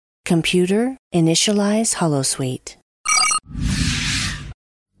Computer, initialize holosuite.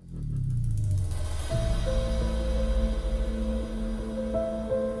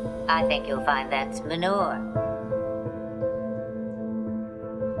 I think you'll find that's manure.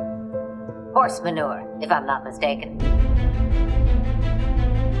 Horse manure, if I'm not mistaken.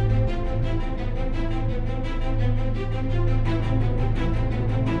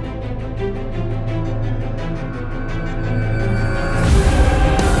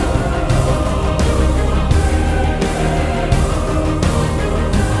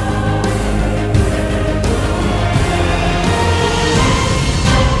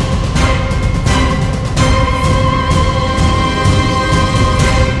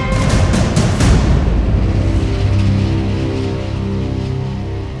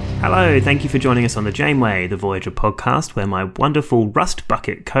 Hello, thank you for joining us on the Janeway, the Voyager podcast, where my wonderful Rust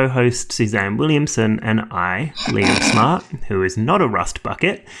Bucket co-host Suzanne Williamson and I, Liam Smart, who is not a Rust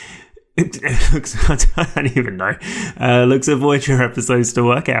Bucket, I don't even know, looks at Voyager episodes to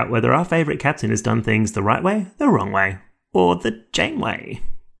work out whether our favourite captain has done things the right way, the wrong way, or the Janeway.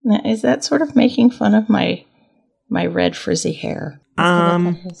 Now, is that sort of making fun of my red frizzy hair?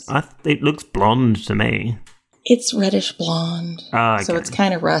 It looks blonde to me. It's reddish blonde, okay. So it's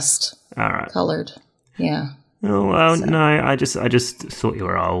kind of rust colored. Yeah. Oh well, so. No, I just thought you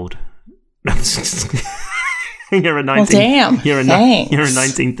were old. You're a 19. Well, damn. You're a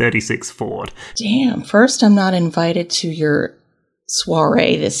 1936 Ford. Damn. First, I'm not invited to your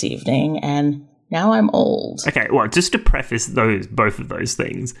soiree this evening, and now I'm old. Okay, well, just to preface both of those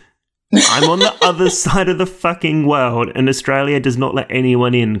things, I'm on the other side of the fucking world, and Australia does not let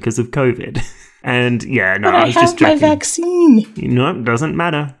anyone in because of COVID. And yeah, no, I was just joking. I have my vaccine. No, it doesn't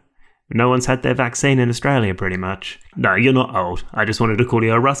matter. No one's had their vaccine in Australia, pretty much. No, you're not old. I just wanted to call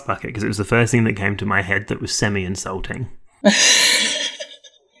you a rust bucket because it was the first thing that came to my head that was semi-insulting.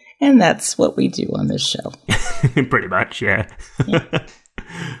 And that's what we do on this show. Pretty much, yeah.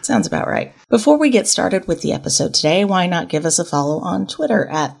 Sounds about right. Before we get started with the episode today, why not give us a follow on Twitter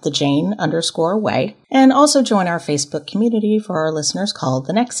at @thejane_way, and also join our Facebook community for our listeners called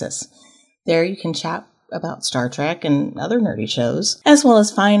The Nexus. There you can chat about Star Trek and other nerdy shows, as well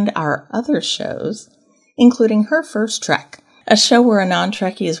as find our other shows, including Her First Trek, a show where a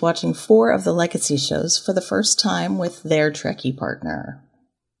non-Trekkie is watching 4 of the Legacy shows for the first time with their Trekkie partner.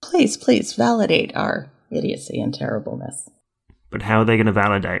 Please validate our idiocy and terribleness. But how are they going to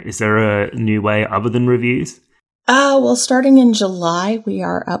validate? Is there a new way other than reviews? Well, starting in July, we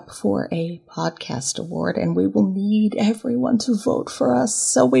are up for a podcast award, and we will need everyone to vote for us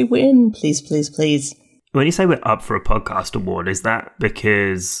so we win. Please, please, please. When you say we're up for a podcast award, is that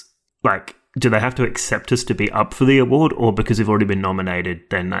because, do they have to accept us to be up for the award, or because we've already been nominated,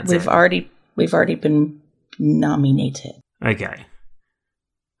 then that's We've already been nominated. Okay.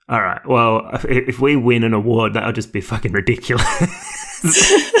 All right. Well, if we win an award, that'll just be fucking ridiculous.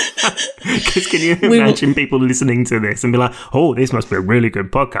 Because can you imagine people listening to this and be like, oh, this must be a really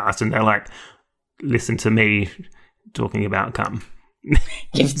good podcast, and they're like, listen to me talking about cum.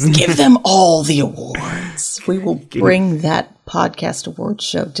 Give them all the awards. We will bring that podcast award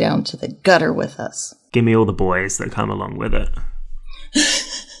show down to the gutter with us. Give me all the boys that come along with it.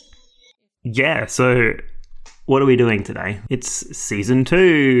 Yeah, so what are we doing today? It's season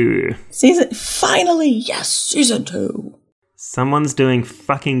 2. Finally, yes, season 2. Someone's doing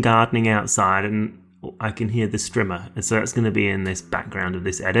fucking gardening outside, and I can hear the strimmer, and so it's going to be in this background of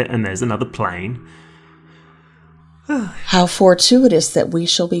this edit, and there's another plane. How fortuitous that we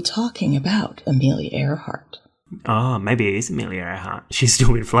shall be talking about Amelia Earhart. Oh, maybe it is Amelia Earhart. She's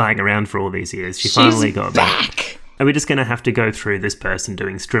still been flying around for all these years. She's finally got back. Are we just going to have to go through this person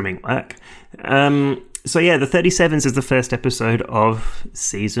doing strimming work? So yeah, the 37s is the first episode of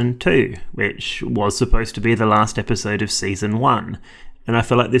Season 2, which was supposed to be the last episode of Season 1. And I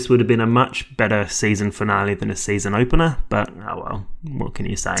feel like this would have been a much better season finale than a season opener, but oh well, what can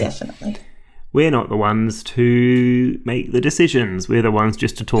you say? Definitely. We're not the ones to make the decisions. We're the ones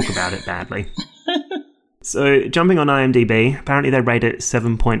just to talk about it badly. So, jumping on IMDb, apparently they rate it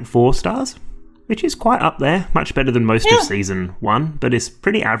 7.4 stars, which is quite up there, much better than most of Season 1, but it's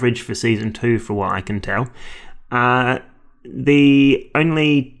pretty average for Season 2 for what I can tell. The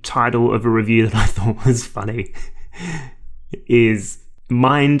only title of a review that I thought was funny is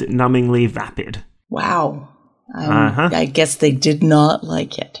Mind-Numbingly Vapid. Wow. I guess they did not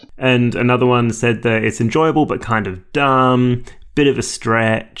like it. And another one said that it's enjoyable but kind of dumb, bit of a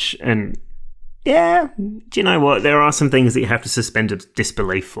stretch, and yeah, do you know what? There are some things that you have to suspend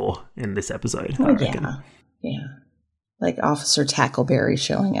disbelief for in this episode, I reckon. Yeah. Like Officer Tackleberry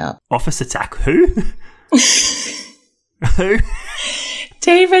showing up. Officer who? Who?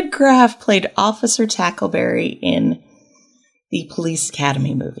 David Graff played Officer Tackleberry in the Police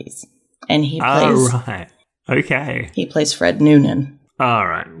Academy movies. And he plays... Oh, right. Okay. He plays Fred Noonan. All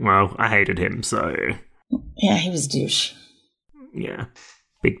right. Well, I hated him, so... Yeah, he was douche. Yeah.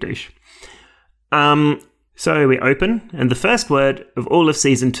 Big douche. So we open, and the first word of all of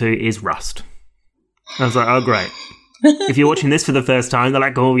season 2 is rust. I was like, oh, great. If you're watching this for the first time, they're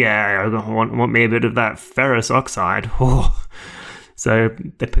like, oh, yeah, I want me a bit of that ferrous oxide. Oh. So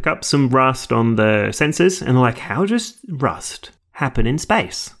they pick up some rust on the sensors, and they're like, how does rust happen in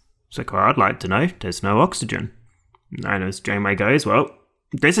space? It's like, well, I'd like to know. There's no oxygen. And as Janeway goes, well,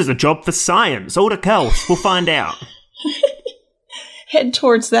 this is a job for science. All the Kels, we'll find out. Head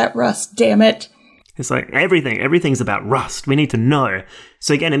towards that rust, damn it. It's like everything's about rust. We need to know.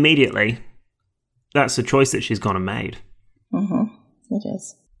 So again, immediately, that's a choice that she's gone and made. Mm-hmm. It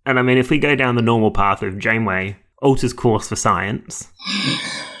is. And I mean, if we go down the normal path of Janeway, alters course for science.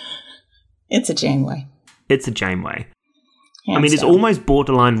 It's a Janeway. It's a Janeway. Hands I mean, it's down. almost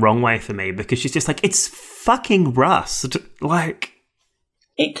borderline wrong way for me because she's just like, it's fucking rust. Like...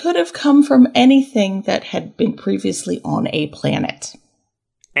 It could have come from anything that had been previously on a planet.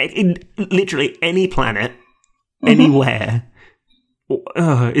 Literally any planet, anywhere.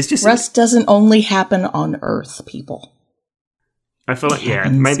 It's just... Rust doesn't only happen on Earth, people. I feel like, It yeah,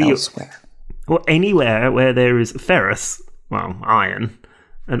 happens maybe... elsewhere. Or anywhere where there is ferrous, well, iron,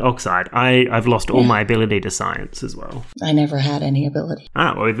 and oxide. I've lost all my ability to science as well. I never had any ability.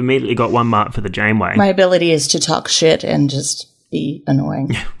 Ah, well, we've immediately got 1 mark for the Janeway. My ability is to talk shit and just be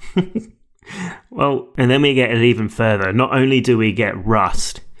annoying. Well, and then we get it even further. Not only do we get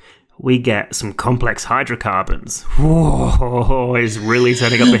rust, we get some complex hydrocarbons. Whoa, it's really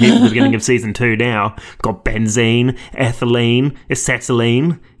setting up the heat at the beginning of season 2 now. Got benzene, ethylene,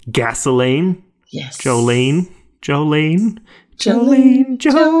 acetylene, gasoline. Yes. Jolene.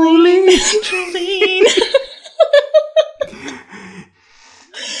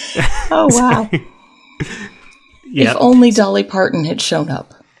 Oh, wow. Yep. If only Dolly Parton had shown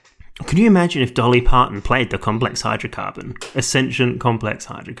up. Can you imagine if Dolly Parton played the complex hydrocarbon? Ascension complex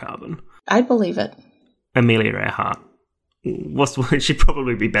hydrocarbon. I'd believe it. Amelia Earhart. She'd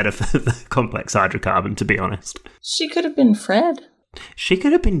probably be better for the complex hydrocarbon, to be honest. She could have been Fred. She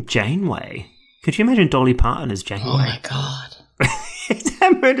could have been Janeway. Could you imagine Dolly Parton as Janeway? Oh my god.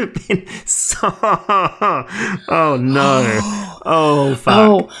 That would have been so... Oh no. Oh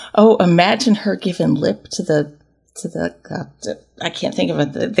fuck. Oh, imagine her giving lip to the I can't think of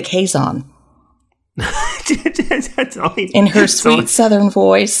it, the Kazon. In her sweet southern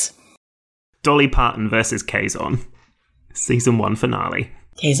voice. Dolly Parton versus Kazon. Season 1 finale.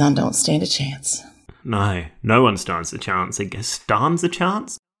 Kazon don't stand a chance. No one stands a chance. Stands a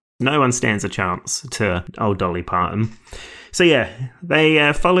chance? No one stands a chance to old Dolly Parton. So yeah,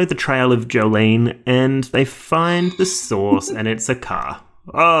 they follow the trail of Jolene and they find the source and it's a car.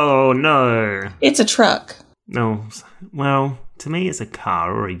 Oh no. It's a truck. No, well, to me it's a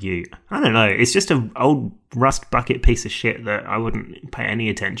car or a ute. I don't know. It's just an old rust bucket piece of shit that I wouldn't pay any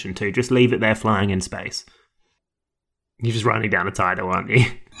attention to. Just leave it there flying in space. You're just running down a tidal, aren't you?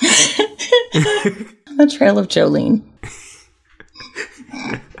 The trail of Jolene.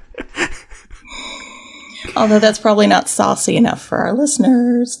 Although that's probably not saucy enough for our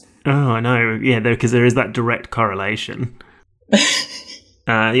listeners. Oh, I know. Yeah, because there is that direct correlation.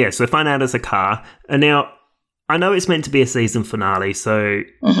 So find out it's a car. And now, I know it's meant to be a season finale, so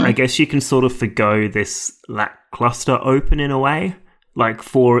I guess you can sort of forgo this lackluster open in a way, like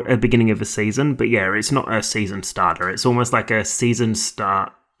for a beginning of a season. But yeah, it's not a season starter. It's almost like a season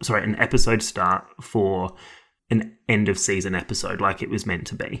start, an episode start for an end of season episode, like it was meant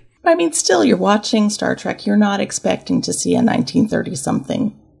to be. I mean, still, you're watching Star Trek. You're not expecting to see a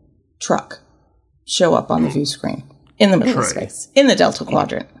 1930-something truck show up on the view screen in the middle of space, in the Delta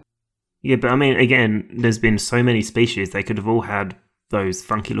Quadrant. Yeah, but I mean, again, there's been so many species, they could have all had those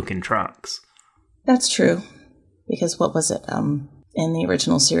funky-looking trucks. That's true. Because what was it? In the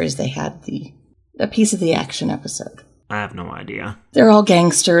original series, they had a piece of the action episode. I have no idea. They're all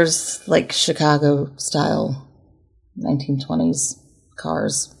gangsters, like Chicago-style 1920s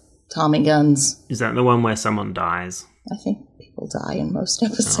cars, Tommy guns. Is that the one where someone dies? I think people die in most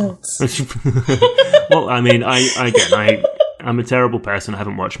episodes. Oh. Well, I mean, I'm a terrible person. I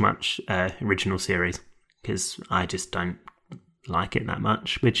haven't watched much original series because I just don't like it that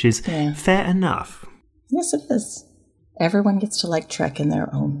much, which is fair enough. Yes, it is. Everyone gets to like Trek in their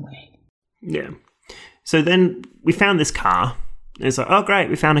own way. Yeah. So then we found this car. It's like, oh great,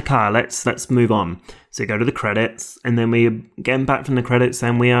 we found a car. Let's move on. So we go to the credits, and then we get back from the credits,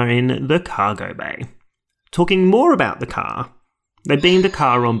 and we are in the cargo bay, talking more about the car. They beamed a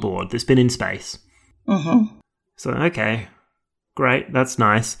car on board that's been in space. Mm-hmm. So, okay, great, that's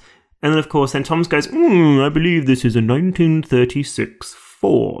nice. And then, of course, then Tom goes, I believe this is a 1936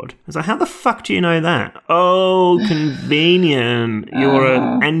 Ford. I was like, how the fuck do you know that? Oh, convenient. You're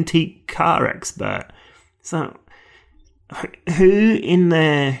an antique car expert. So, who in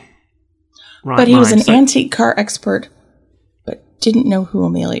their right But he was mind? an antique car expert, but didn't know who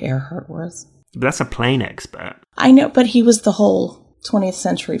Amelia Earhart was. But that's a plane expert. I know, but he was the whole 20th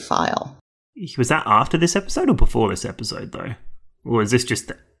century file. Was that after this episode or before this episode, though? Or is this just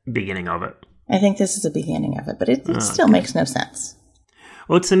the beginning of it? I think this is the beginning of it, but it still makes no sense.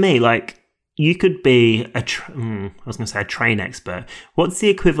 Well, to me, like, you could be I was going to say a train expert. What's the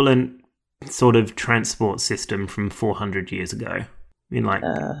equivalent sort of transport system from 400 years ago? In, like,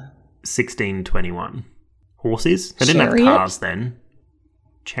 1621? Horses? They didn't have cars then.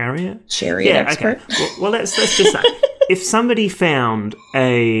 Chariot? Chariot expert? Okay. Well, let's just say, if somebody found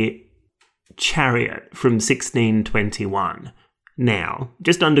a chariot from 1621 now,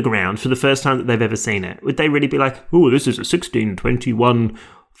 just underground, for the first time that they've ever seen it, would they really be like, oh, this is a 1621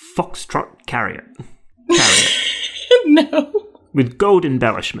 Foxtrot chariot? No. With gold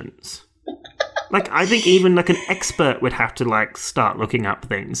embellishments. Like, I think even, like, an expert would have to, like, start looking up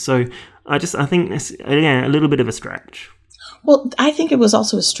things. So, I think it's, a little bit of a stretch. Well, I think it was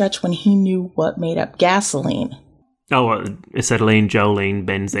also a stretch when he knew what made up gasoline. Oh, acetylene, jolene,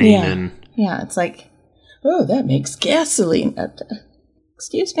 benzene, and... Yeah, it's like, oh, that makes gasoline.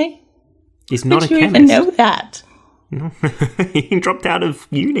 Excuse me? He's not a chemist. Did you even know that? He dropped out of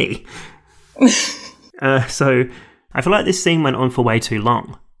uni. So, I feel like this scene went on for way too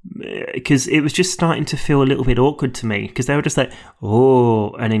long. Because it was just starting to feel a little bit awkward to me. Because they were just like,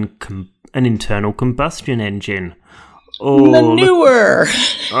 oh, an internal combustion engine. Oh, manure.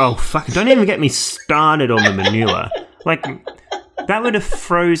 Oh, fuck. Don't even get me started on the manure. Like, that would have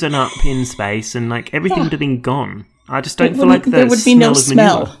frozen up in space and, like, everything would have been gone. I just don't feel like there would be no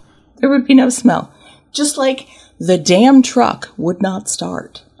smell. There would be no smell. Just like the damn truck would not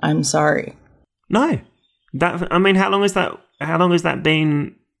start. I'm sorry. No. I mean, how long has that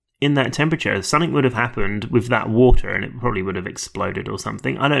been in that temperature? Something would have happened with that water and it probably would have exploded or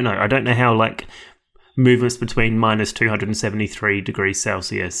something. I don't know. I don't know how, like, movements between minus 273 degrees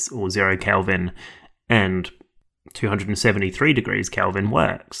Celsius or 0 Kelvin and 273 degrees Kelvin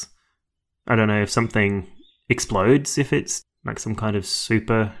works. I don't know if something explodes, if it's like some kind of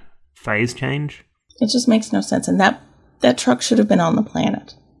super phase change. It just makes no sense. And that truck should have been on the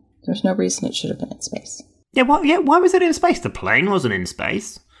planet. There's no reason it should have been in space. Yeah, why was it in space? The plane wasn't in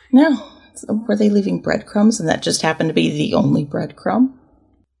space. No. Were they leaving breadcrumbs and that just happened to be the only breadcrumb?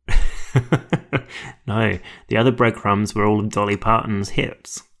 No, the other breadcrumbs were all of Dolly Parton's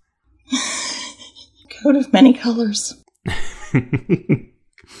hits. Coat of many colors.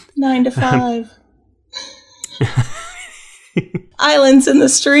 9 to 5. Islands in the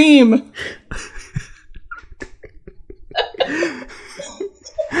stream.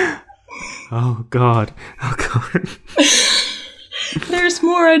 Oh God. There's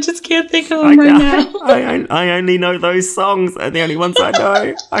more, I just can't think of them right now. I only know those songs. They're the only ones I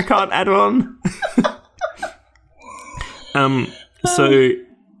know. I can't add on. So,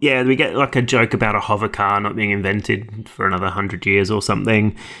 yeah, we get like a joke about a hover car not being invented for another 100 years or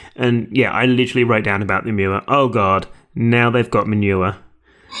something. And yeah, I literally wrote down about the manure. Oh God, now they've got manure.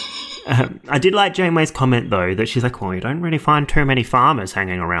 I did like Janeway's comment, though, that she's like, well, you don't really find too many farmers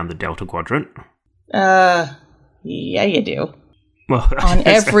hanging around the Delta Quadrant. Yeah, you do. Well, on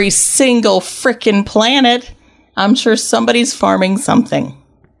every single frickin' planet, I'm sure somebody's farming something.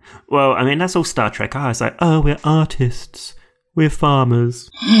 Well, I mean, that's all Star Trek. I was like, oh, we're artists. We're farmers.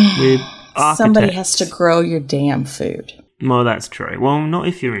 We're architects. Somebody has to grow your damn food. Well, that's true. Well, not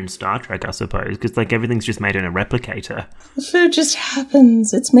if you're in Star Trek, I suppose, because like everything's just made in a replicator. The food just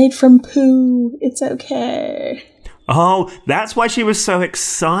happens. It's made from poo. It's okay. Oh, that's why she was so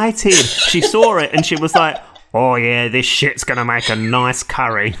excited. She saw it and she was like, oh yeah, this shit's gonna make a nice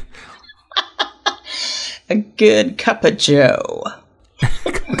curry. A good cup of joe.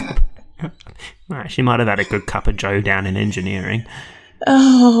 Right, she might have had a good cup of joe down in engineering.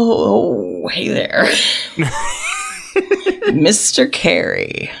 Oh, hey there. Mr.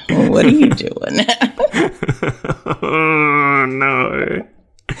 Carey, what are you doing? Oh, no.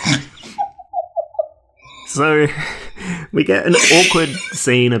 So, we get an awkward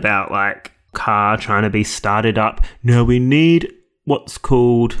scene about, like, car trying to be started up. No, we need what's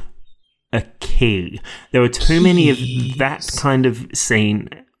called a key. There were too many of that kind of scene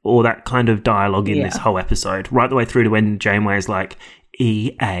or that kind of dialogue in this whole episode, right the way through to when Janeway is like,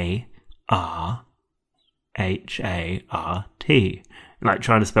 EARA. H-A-R-T. Like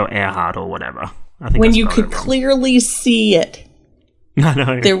trying to spell Earhart or whatever. I think when you could clearly see it. I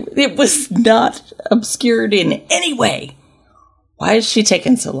know. It was not obscured in any way. Why is she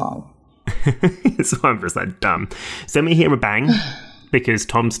taking so long? So I'm just like dumb. So we hear a bang because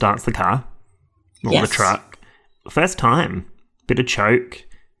Tom starts the car or the truck. First time. Bit of choke.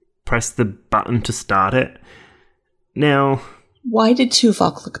 Press the button to start it. Now... Why did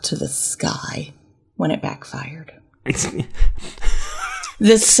Tuvok look to the sky when it backfired?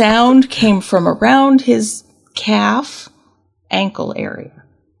 The sound came from around his calf, ankle area.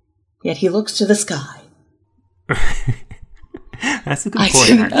 Yet he looks to the sky. That's a good point, I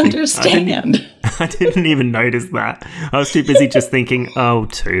didn't understand. I didn't even notice that. I was too busy just thinking, oh,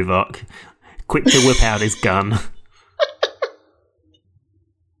 Tuvok. Quick to whip out his gun.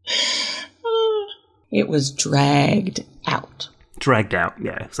 It was dragged out. Dragged out,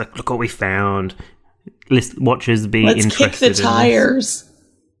 yeah. It's like, look what we found. Watchers be Let's interested kick the tires.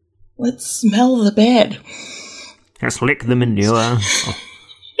 Let's smell the bed. Let's lick the manure. Oh.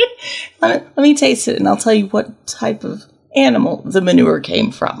 Let me taste it, and I'll tell you what type of animal the manure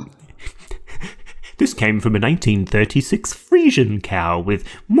came from. This came from a 1936 Frisian cow with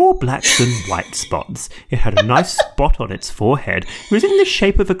more black than white spots. It had a nice spot on its forehead. It was in the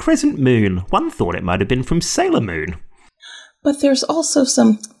shape of a crescent moon. One thought it might have been from Sailor Moon. But there's also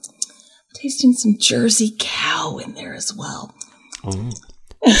tasting some Jersey cow in there as well. Oh.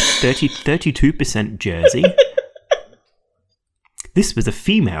 32% Jersey. This was a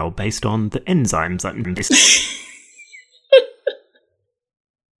female based on the enzymes in this.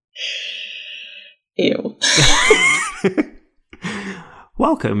 Ew.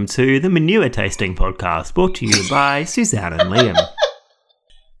 Welcome to the Manure Tasting Podcast, brought to you by Suzanne and Liam.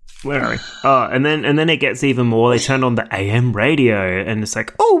 Where are we? Oh, and then it gets even more. They turn on the AM radio, and it's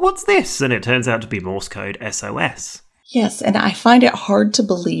like, oh, what's this? And it turns out to be Morse code SOS. Yes, and I find it hard to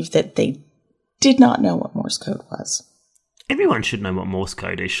believe that they did not know what Morse code was. Everyone should know what Morse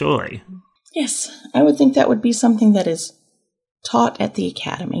code is, surely. Yes, I would think that would be something that is taught at the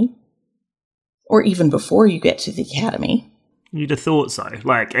academy, or even before you get to the academy. You'd have thought so.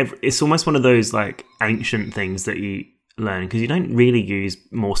 Like, it's almost one of those, like, ancient things that you learn, because you don't really use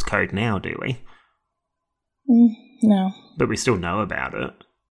Morse code now, do we? No. But we still know about it.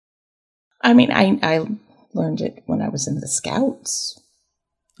 I mean, I learned it when I was in the Scouts.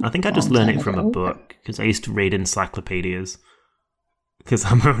 I think I just learned it from a book, because I used to read encyclopedias. Because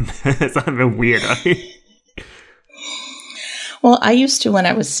I'm a weirdo. Well, I used to, when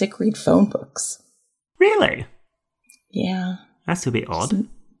I was sick, read phone books. Really? Yeah. That's a bit odd.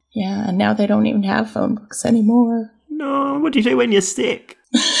 Yeah, and now they don't even have phone books anymore. No, what do you do when you're sick?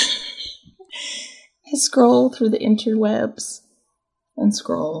 I scroll through the interwebs and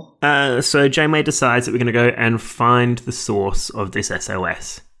scroll. So Janeway decides that we're going to go and find the source of this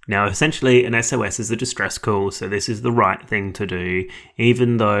SOS. Now, essentially, an SOS is a distress call, so this is the right thing to do,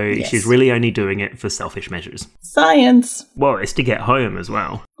 even though she's really only doing it for selfish measures. Science! Well, it's to get home as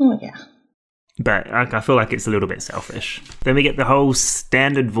well. Oh, yeah. But I feel like it's a little bit selfish. Then we get the whole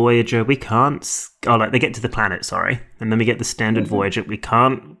standard Voyager. We can't... they get to the planet, sorry. And then we get the standard Voyager. We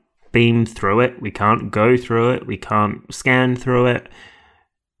can't beam through it. We can't go through it. We can't scan through it.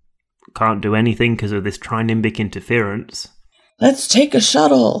 Can't do anything because of this trinimbic interference. Let's take a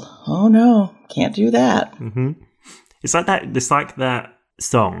shuttle. Oh, no. Can't do that. Mm-hmm. It's like that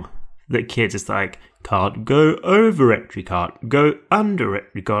song that kids, it's like, can't go over it, you can't go under it,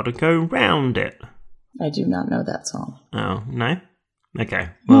 you gotta go round it. I do not know that song. Oh, no? Okay.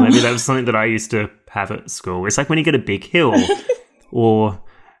 Well, maybe that was something that I used to have at school. It's like when you get a big hill, or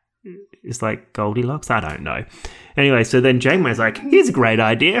it's like Goldilocks, I don't know. Anyway, so then Janeway's like, here's a great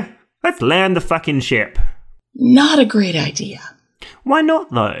idea. Let's land the fucking ship. Not a great idea. Why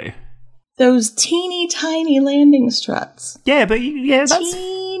not, though? Those teeny tiny landing struts. Yeah, but that's...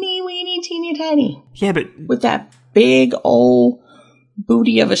 Teeny weeny teeny tiny. Yeah, but... With that big old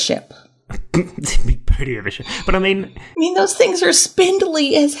booty of a ship. Big booty of a ship. But I mean, those things are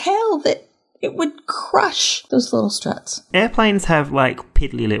spindly as hell that it would crush those little struts. Airplanes have, like,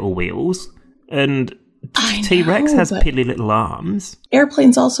 piddly little wheels, and T-Rex has piddly little arms.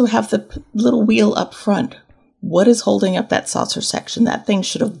 Airplanes also have the little wheel up front. What is holding up that saucer section? That thing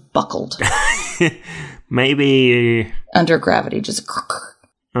should have buckled. Maybe... Under gravity, just...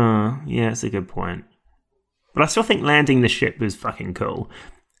 Yeah, that's a good point. But I still think landing the ship is fucking cool.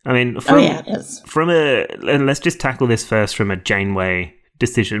 I mean, it is. And let's just tackle this first from a Janeway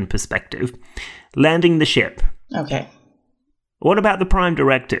decision perspective. Landing the ship. Okay. What about the Prime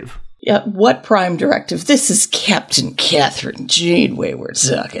Directive? Yeah, what Prime Directive? This is Captain Catherine Janeway we're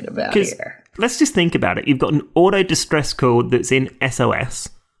talking about here. let's just think about it. You've got an auto distress call that's in SOS.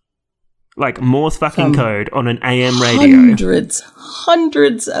 Like Morse fucking code on an AM radio.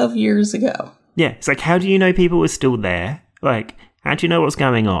 Hundreds of years ago. Yeah, it's like, how do you know people were still there? Like, how do you know what's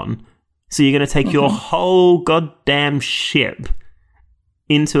going on? So you're going to take your whole goddamn ship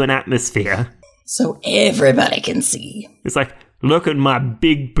into an atmosphere. So everybody can see. It's like, look at my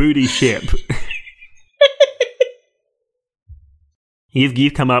big booty ship.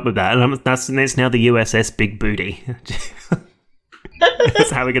 You've come up with that, and that's now the USS Big Booty.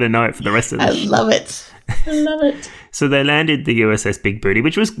 That's how we're going to know it for the rest of the I love it. I love it. So they landed the USS Big Booty,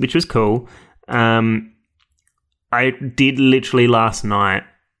 which was cool. I did literally last night,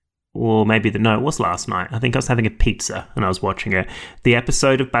 or maybe it was last night. I think I was having a pizza and I was watching it. The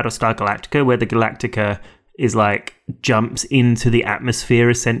episode of Battlestar Galactica where the Galactica is like jumps into the atmosphere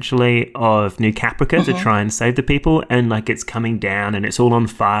essentially of New Caprica to try and save the people, and like it's coming down and it's all on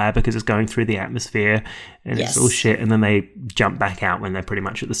fire because it's going through the atmosphere and it's all shit, and then they jump back out when they're pretty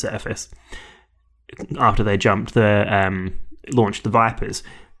much at the surface after they launched the Vipers.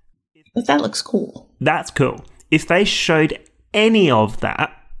 But that looks cool. That's cool. If they showed any of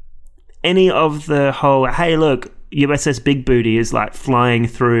that, any of the whole, hey look, USS Big Booty is like flying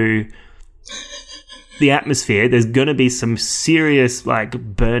through the atmosphere, there's going to be some serious like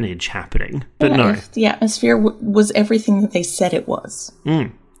burnage happening. But no. If the atmosphere was everything that they said it was.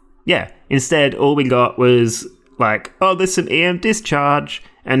 Yeah. Instead, all we got was like, oh, there's some EM discharge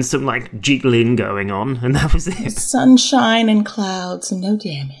and some like jiggling going on, and that was it. Sunshine and clouds and no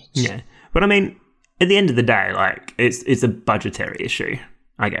damage. Yeah. But I mean, at the end of the day, like, it's a budgetary issue,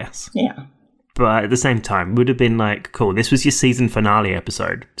 I guess. Yeah. But at the same time, would have been like, cool, this was your season finale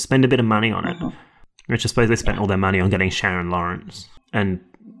episode. Spend a bit of money on it. Which I suppose they spent all their money on getting Sharon Lawrence and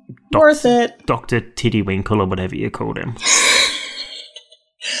worth it. Dr. Tiddlywinkle or whatever you called him.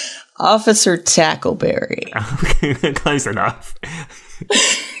 Officer Tackleberry. Close enough.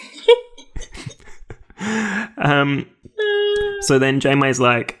 So then Janeway's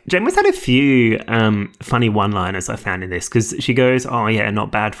had a few funny one-liners I found in this, because she goes, oh yeah,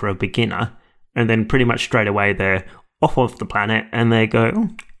 not bad for a beginner. And then pretty much straight away they're off of the planet and they go, oh,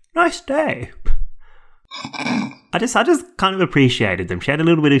 nice day. I just kind of appreciated them. She had a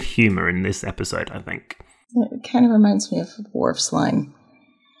little bit of humour in this episode, I think. It kind of reminds me of Worf's line,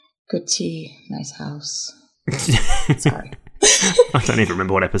 good tea, nice house. Sorry. I don't even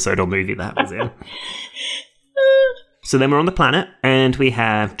remember what episode or movie that was in. So then we're on the planet, and we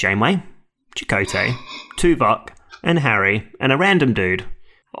have Janeway, Chakotay, Tuvok, and Harry, and a random dude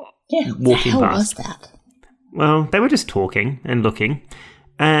walking what the hell past. Was that? Well, they were just talking and looking.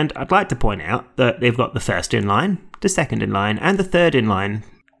 And I'd like to point out that they've got the first in line, the second in line, and the third in line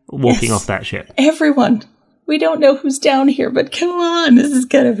walking off that ship. Everyone. We don't know who's down here, but come on, this is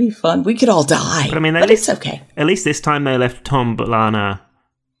going to be fun. We could all die. But I mean, it's okay. At least this time they left Tom and B'Elanna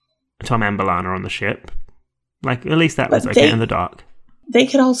on the ship. Like, at least that was okay in the dark. They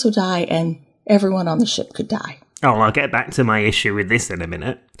could also die, and everyone on the ship could die. Oh, well, I'll get back to my issue with this in a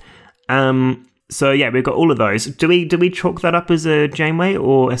minute. So yeah, we've got all of those. Do we chalk that up as a Janeway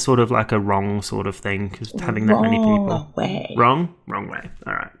or a sort of like a wrong sort of thing? Because having that many people. Wrong way.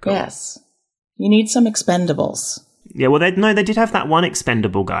 All right. Cool. Yes. You need some expendables. Yeah. Well, they did have that one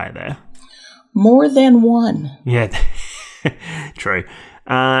expendable guy there. More than one. Yeah. True.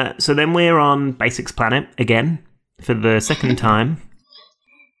 So then we're on Basics Planet again for the second time,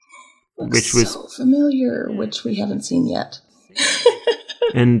 which was so familiar, which we haven't seen yet.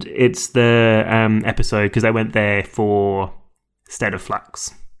 And it's the episode because they went there for State of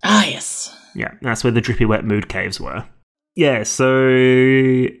Flux. Ah, yes. Yeah, that's where the Drippy Wet Mood Caves were. Yeah, so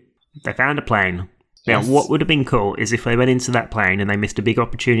they found a plane. Now, what would have been cool is if they went into that plane and they missed a big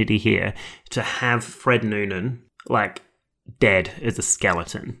opportunity here to have Fred Noonan, like, dead as a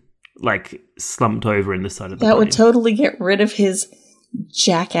skeleton, like, slumped over in the side of the plane. That would totally get rid of his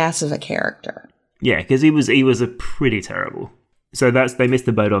jackass of a character. Yeah, because he was a pretty terrible. So they missed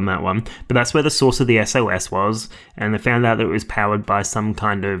the boat on that one. But that's where the source of the SOS was, and they found out that it was powered by some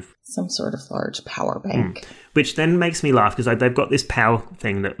sort of large power bank. Which then makes me laugh, because they've got this power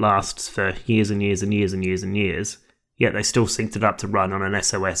thing that lasts for years and years and years and years and years, yet they still synced it up to run on an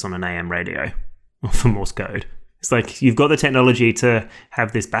SOS on an AM radio for Morse code. It's like, you've got the technology to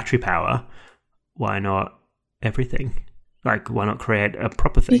have this battery power, why not everything? Like, why not create a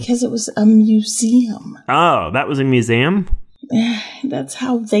proper thing? Because it was a museum. Oh, that was a museum? That's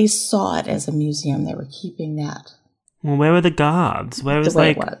how they saw it, as a museum. They were keeping that. Well, where were the guards? Where was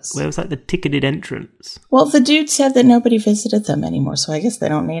the ticketed entrance? Well, the dude said that nobody visited them anymore, so I guess they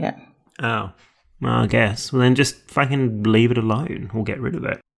don't need it. Oh, well, I guess. Well, then just fucking leave it alone or get rid of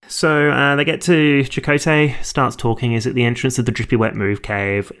it. So they get to Chakotay, starts talking, is at the entrance of the Drippy Wet Move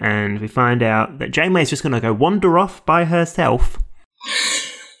cave, and we find out that Janeway's just going to go wander off by herself.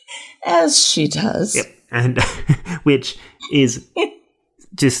 As she does. Yep. And which is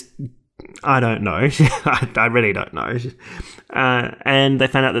just, I don't know. I really don't know. And they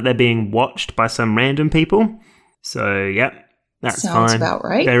found out that they're being watched by some random people. So, yep, that's Sounds fine. about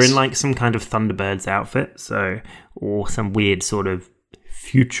right. They're in like some kind of Thunderbirds outfit, or some weird sort of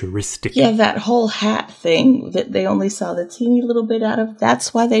futuristic. Yeah, that whole hat thing that they only saw the teeny little bit out of.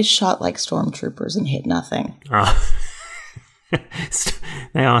 That's why they shot like stormtroopers and hit nothing.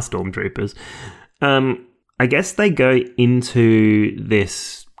 They are stormtroopers. I guess they go into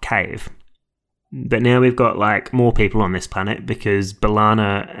this cave. But now we've got like more people on this planet because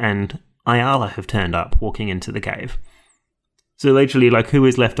B'Elanna and Ayala have turned up walking into the cave. So literally, like, who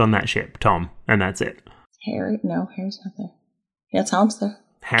is left on that ship? Tom, and that's it. Harry? No, Harry's not there. Yeah, Tom's there.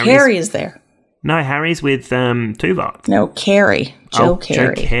 Harry is there. No, Harry's with Tuvok. No, Carey. Joe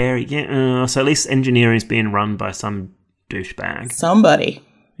Carey. Joe Carey, yeah. So at least engineering's being run by some douchebag. Somebody.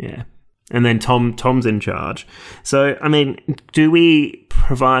 Yeah. And then Tom's in charge. So, I mean, do we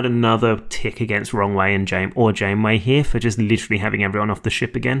provide another tick against Wrongway and Janeway here for just literally having everyone off the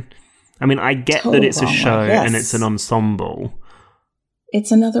ship again? I mean, I get that it's a show and it's an ensemble.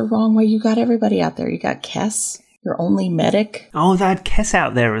 It's another Wrongway. You got everybody out there. You got Kess, your only medic. Oh, they had Kess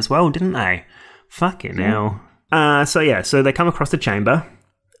out there as well, didn't they? Fucking hell. So they come across the chamber.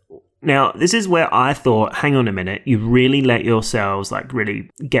 Now, this is where I thought, hang on a minute, you really let yourselves, like,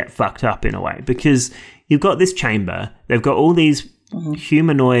 really get fucked up in a way. Because you've got this chamber, they've got all these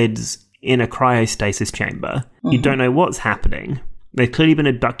humanoids in a cryostasis chamber. You don't know what's happening. They've clearly been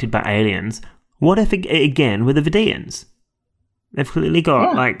abducted by aliens. What if, again, with the Vidians? They've clearly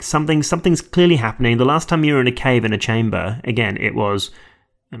got, like, something's clearly happening. The last time you were in a cave in a chamber, again, it was,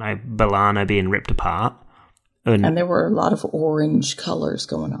 B'Elanna being ripped apart. And there were a lot of orange colors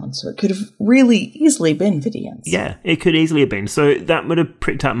going on, so it could have really easily been Vidians. Yeah, it could easily have been. So that would have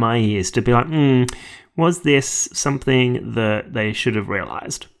pricked up my ears to be like, was this something that they should have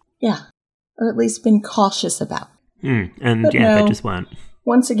realised? Yeah, or at least been cautious about. But yeah, they just weren't.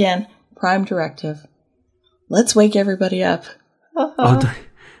 Once again, prime directive. Let's wake everybody up.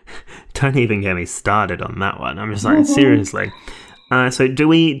 Don't even get me started on that one. I'm just like, seriously. So do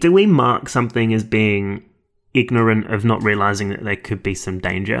we mark something as being ignorant of not realising that there could be some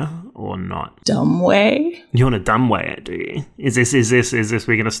danger or not? Dumb way? You want to dumb way it, do you? Is this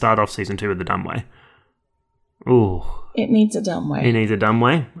we're going to start off season 2 with the dumb way? Ooh. It needs a dumb way. It needs a dumb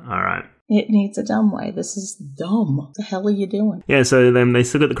way? Alright. It needs a dumb way. This is dumb. What the hell are you doing? Yeah, so then they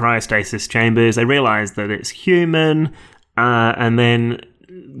still got the cryostasis chambers. They realise that it's human, and then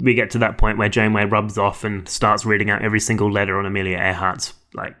we get to that point where Janeway rubs off and starts reading out every single letter on Amelia Earhart's,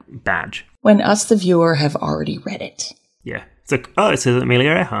 like, badge. When us, the viewer, have already read it. Yeah. It's like, it says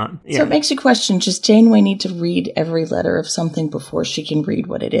Amelia Earhart. Yeah. So it makes you question, does Janeway need to read every letter of something before she can read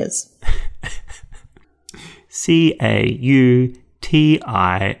what it is?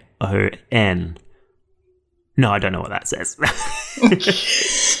 Caution. No, I don't know what that says.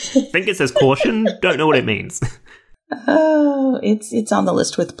 Think it says caution. Don't know what it means. Oh, it's on the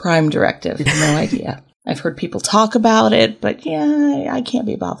list with Prime Directive. No idea. I've heard people talk about it, but yeah, I can't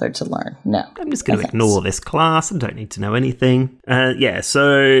be bothered to learn. No. I'm just going to ignore this class. I don't need to know anything.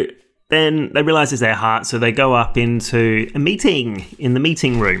 So then they realise it's their heart, so they go up into a meeting in the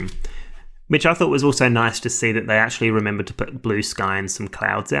meeting room, which I thought was also nice to see that they actually remembered to put blue sky and some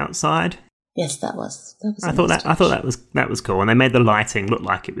clouds outside. Yes, that was. I thought that was cool, and they made the lighting look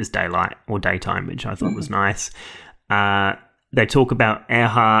like it was daylight or daytime, which I thought was nice. They talk about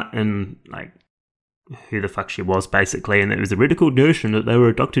Earhart and like who the fuck she was, basically, and it was a ridiculed notion that they were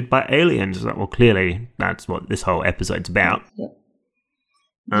abducted by aliens. Well, clearly that's what this whole episode's about.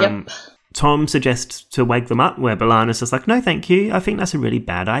 Yep. Tom suggests to wake them up, where B'Elanna's just like, no, thank you. I think that's a really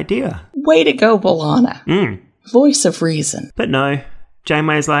bad idea. Way to go, B'Elanna. Voice of reason. But no,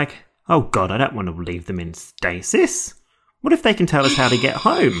 Janeway's like, oh God, I don't want to leave them in stasis. What if they can tell us how to get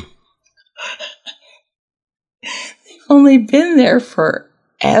home? They've only been there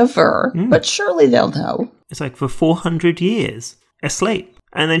forever, but surely they'll know. It's like for 400 years, asleep.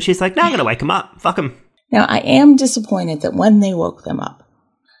 And then she's like, no, I'm going to wake them up. Fuck them. Now, I am disappointed that when they woke them up,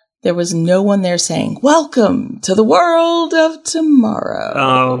 there was no one there saying, welcome to the world of tomorrow.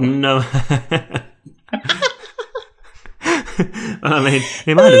 Oh, no. I mean,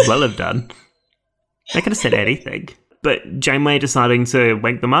 they might as well have done. They could have said anything. But Janeway deciding to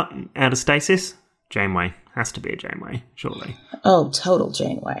wake them up out of stasis? Janeway. Has to be a Janeway, surely. Oh, total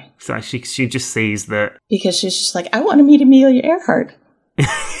Janeway. So she just sees that... Because she's just like, I want to meet Amelia Earhart.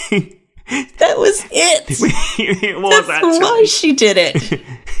 That was it. It was That's why she did it.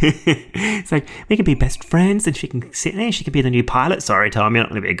 It's like, we can be best friends and she can sit there. She can be the new pilot. Sorry, Tom, you're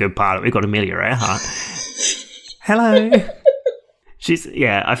not going to be a good pilot. We've got Amelia Earhart. Hello.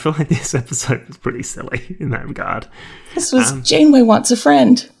 I feel like this episode was pretty silly in that regard. This was Janeway wants a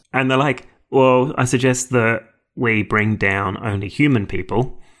friend. And they're like, well, I suggest that we bring down only human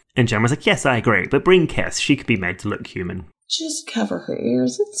people. And Janeway's like, yes, I agree. But bring Kes. She could be made to look human. Just cover her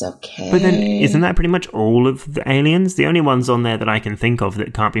ears. It's okay. But then, isn't that pretty much all of the aliens? The only ones on there that I can think of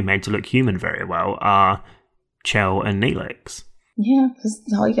that can't be made to look human very well are Chell and Neelix. Yeah, because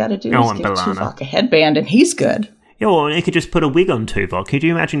all you got to do is give B'Elanna Tuvok a headband and he's good. Yeah, well, they could just put a wig on Tuvok. Could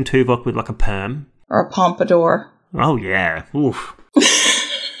you imagine Tuvok with like a perm? Or a pompadour. Oh, yeah. Oof.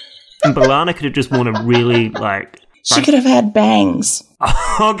 And B'Elanna could have just worn a really, like... She could have had bangs.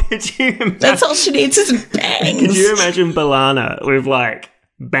 Oh, could you imagine? That's all she needs is bangs. Could you imagine B'Elanna with, like,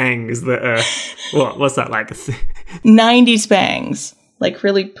 bangs that are... What's that, like? 90s bangs. Like,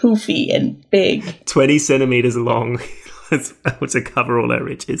 really poofy and big. 20 centimetres long to cover all her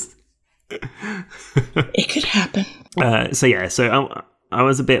ridges. It could happen. So I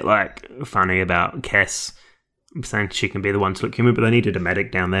was a bit, like, funny about Kes saying she can be the one to look human, but they needed a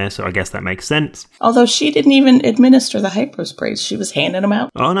medic down there, so I guess that makes sense. Although she didn't even administer the hyposprays. She was handing them out.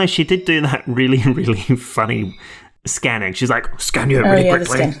 Oh, no, she did do that really, really funny scanning. She's like, scan you really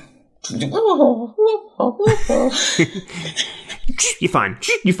quickly.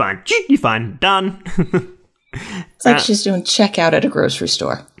 You're fine. Done. It's like she's doing checkout at a grocery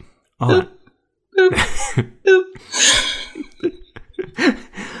store. Oh. Boop, boop, boop.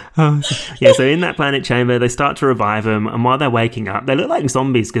 So in that planet chamber, they start to revive them, and while they're waking up, they look like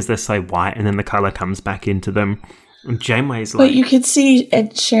zombies because they're so white, and then the colour comes back into them. And Janeway's like... But you could see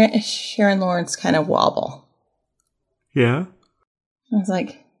Sharon Lawrence kind of wobble. Yeah? I was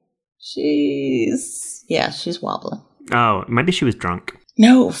like, she's wobbling. Oh, maybe she was drunk.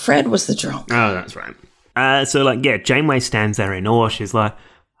 No, Fred was the drunk. Oh, that's right. Janeway stands there in awe. She's like,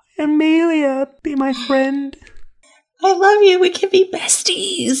 Amelia, be my friend. I love you. We can be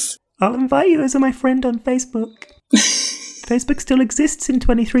besties. I'll invite you as my friend on Facebook. Facebook still exists in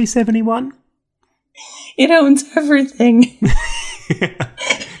 2371. It owns everything.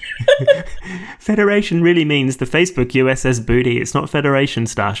 Federation really means the Facebook USS Booty. It's not Federation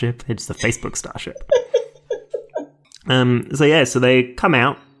Starship. It's the Facebook Starship. So they come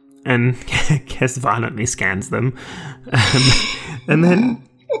out and Kes violently scans them. And then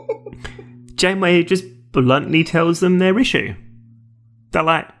Janeway just bluntly tells them their issue. They're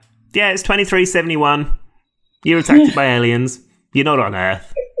like, yeah, it's 2371. You're attacked by aliens. You're not on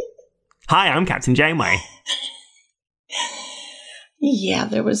Earth. Hi, I'm Captain Janeway. Yeah,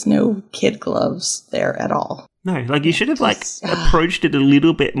 there was no kid gloves there at all. No, like you should have approached it a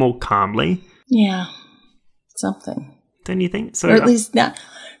little bit more calmly. Yeah, something. Don't you think? So, or at least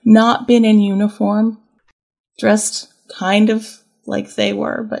not been in uniform, dressed kind of like they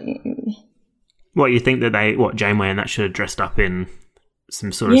were, but... What, you think that Janeway and that should have dressed up in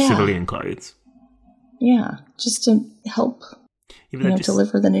some sort of civilian clothes? Yeah, just to help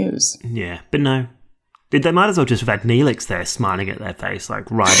deliver the news. Yeah, but no. They might as well just have had Neelix there smiling at their face, like,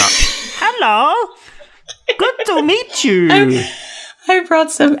 right up. Hello! Good to meet you! I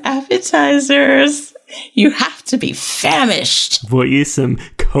brought some appetizers. You have to be famished. Brought you some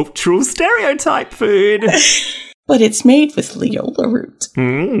cultural stereotype food. But it's made with Leola root.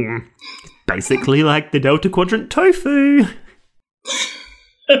 Basically like the Delta Quadrant tofu.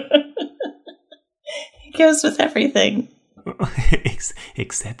 It goes with everything.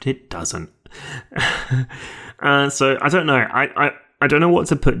 Except it doesn't. So I don't know. I don't know what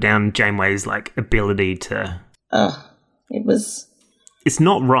to put down Janeway's like ability to... It's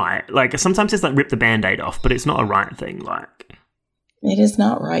not right. Like sometimes it's like rip the Band-Aid off, but it's not a right thing. Like it is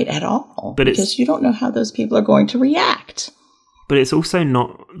not right at all. But because you don't know how those people are going to react. But it's also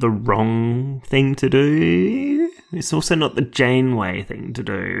not the wrong thing to do. It's also not the Janeway thing to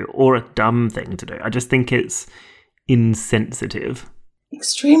do or a dumb thing to do. I just think it's insensitive.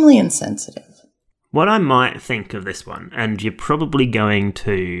 Extremely insensitive. What I might think of this one, and you're probably going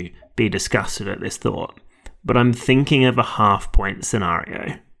to be disgusted at this thought, but I'm thinking of a half-point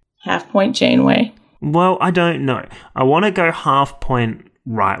scenario. Half-point Janeway? Well, I don't know. I want to go half-point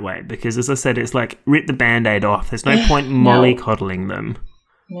right way, because as I said, it's like rip the Band-Aid off. There's no point mollycoddling them.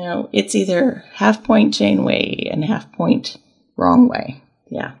 No, it's either half-point Janeway and half-point wrong way.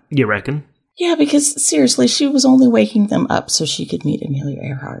 Yeah. You reckon? Yeah, because seriously, she was only waking them up so she could meet Amelia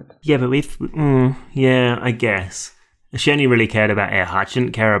Earhart. Yeah, but I guess. She only really cared about Earhart. She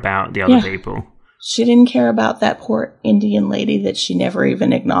didn't care about the other people. She didn't care about that poor Indian lady that she never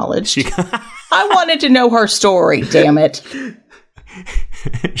even acknowledged. I wanted to know her story, damn it.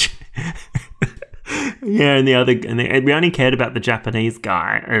 Yeah, and we only cared about the Japanese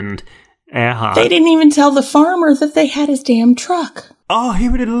guy and Earhart. They didn't even tell the farmer that they had his damn truck. Oh, he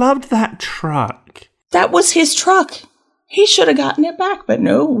would have loved that truck. That was his truck. He should have gotten it back, but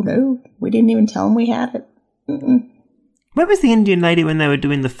no. We didn't even tell him we had it. Where was the Indian lady when they were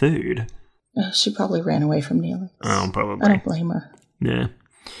doing the food? She probably ran away from Neelix. Oh, probably. I don't blame her. Yeah.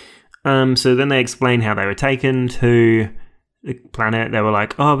 So then they explain how they were taken to the planet. They were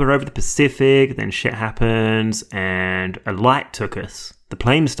like, oh, we're over the Pacific. Then shit happens, and a light took us. The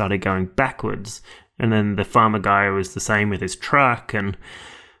plane started going backwards, and then the farmer guy was the same with his truck, and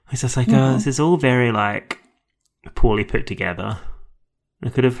I was just like, oh, this is all very, like, poorly put together. I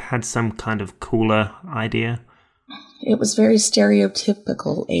could have had some kind of cooler idea. It was very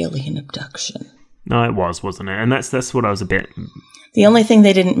stereotypical alien abduction. No, it was, wasn't it? And that's what I was a bit... The only thing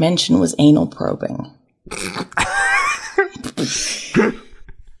they didn't mention was anal probing.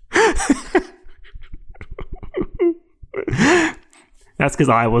 That's because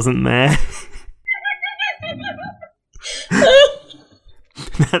I wasn't there.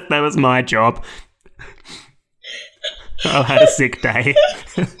 that was my job. I had a sick day.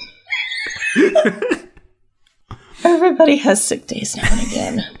 Everybody has sick days now and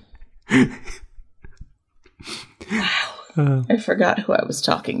again. Wow. I forgot who I was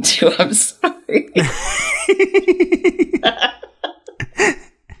talking to. I'm sorry.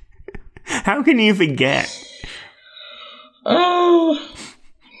 How can you forget? Oh.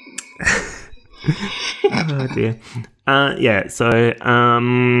 Oh dear. Yeah, so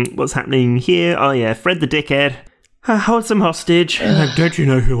what's happening here? Oh yeah, Fred the dickhead. Hold some hostage. Like, don't you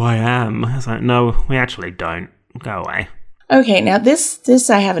know who I am? I was like, no, we actually don't. Go away. Okay, now this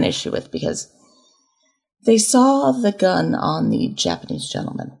I have an issue with because they saw the gun on the Japanese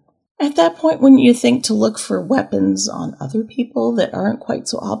gentleman. At that point, wouldn't you think to look for weapons on other people that aren't quite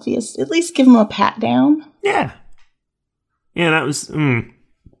so obvious? At least give them a pat down? Yeah. Yeah, that was...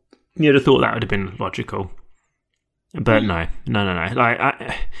 You'd have thought that would have been logical. But no.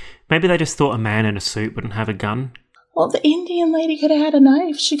 Like, maybe they just thought a man in a suit wouldn't have a gun. Well, the Indian lady could have had a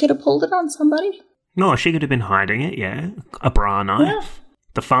knife. She could have pulled it on somebody. No, she could have been hiding it, yeah. A bra knife. Yeah.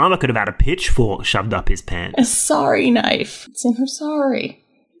 The farmer could have had a pitchfork shoved up his pants. A sari knife. It's in her sari.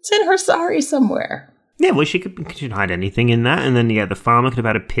 It's in her sari somewhere. Yeah, well, she could hide anything in that. And then, yeah, the farmer could have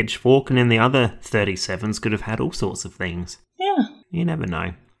had a pitchfork, and then the other 37s could have had all sorts of things. Yeah. You never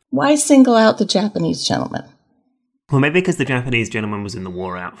know. Why single out the Japanese gentleman? Well, maybe because the Japanese gentleman was in the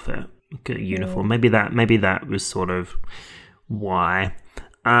war outfit, like a uniform. Maybe that was sort of why.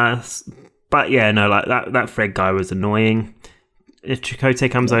 But yeah, no, like that Fred guy was annoying. Chakotay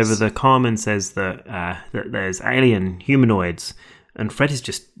comes over the comm and says that there's alien humanoids, and Fred is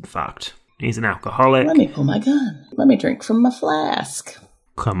just fucked. He's an alcoholic. Let me pull my gun. Let me drink from my flask.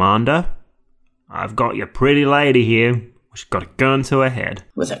 Commander, I've got your pretty lady here. She's got a gun to her head.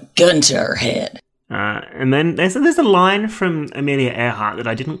 With a gun to her head. And then there's a line from Amelia Earhart that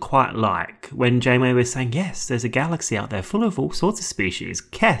I didn't quite like when Janeway was saying, yes, there's a galaxy out there full of all sorts of species.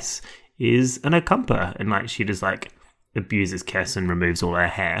 Kess is an acamper. And like she just like abuses Kess and removes all her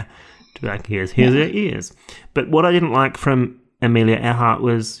hair to be like, here's her ears. But what I didn't like from Amelia Earhart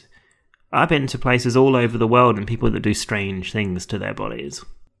was I've been to places all over the world and people that do strange things to their bodies.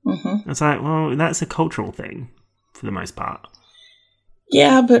 Mm-hmm. It's like, well, that's a cultural thing for the most part.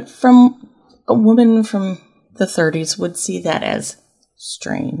 Yeah, but from a woman from the 30s would see that as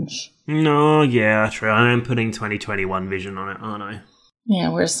strange. No, yeah, true. I am putting 2021 vision on it, aren't I? Yeah,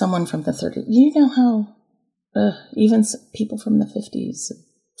 whereas someone from the 30s, you know how even people from the 50s,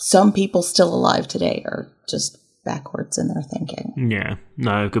 some people still alive today are just backwards in their thinking. Yeah,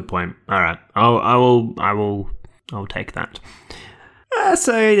 no, good point. All right, I'll take that.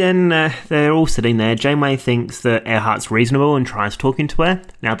 So then they're all sitting there. Janeway thinks that Earhart's reasonable and tries talking to her.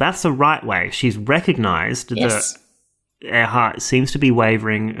 Now, that's the right way. She's recognised that Earhart seems to be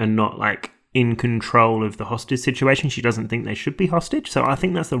wavering and not, like, in control of the hostage situation. She doesn't think they should be hostage, so I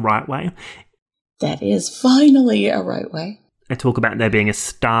think that's the right way. That is finally a right way. They talk about there being a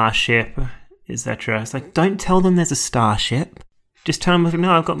starship, etc. It's like, don't tell them there's a starship. Just tell them,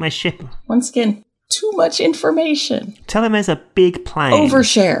 no, I've got my ship. Once again, too much information. Tell them there's a big plane.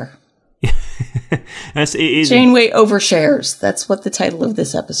 Overshare. Janeway overshares. That's what the title of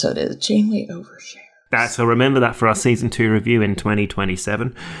this episode is. Janeway overshares. So remember that for our season 2 review in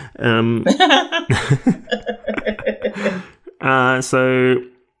 2027. So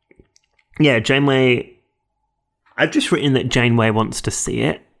yeah, Janeway. I've just written that Janeway wants to see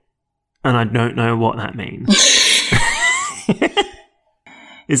it, And I don't know what that means.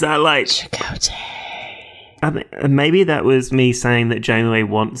 Is that like... Chakotay. Maybe that was me saying that Janeway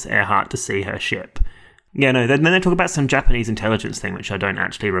wants Earhart to see her ship. Yeah, no, then they talk about some Japanese intelligence thing, which I don't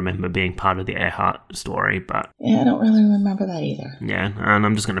actually remember being part of the Earhart story, but... Yeah, I don't really remember that either. Yeah, and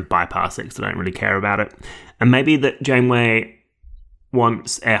I'm just going to bypass it because I don't really care about it. And maybe that Janeway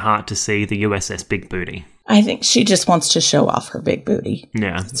wants Earhart to see the USS Big Booty. I think she just wants to show off her big booty.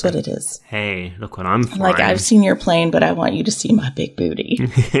 Yeah. That's what it is. Hey, look what I'm flying. Like, I've seen your plane, but I want you to see my big booty.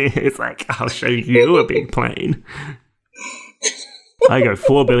 It's like, I'll show you a big plane. I go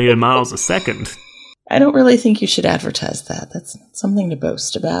 4 billion miles a second. I don't really think you should advertise that. That's something to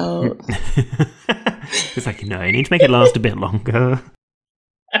boast about. It's like, no, you need to make it last a bit longer.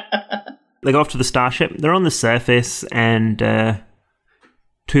 They go off to the starship. They're on the surface, and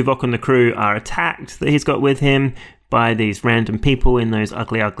Tuvok and the crew are attacked that he's got with him by these random people in those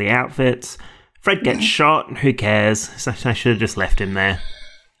ugly, ugly outfits. Fred gets shot. Who cares? So I should have just left him there.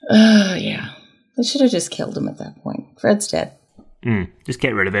 Oh, yeah. They should have just killed him at that point. Fred's dead. Just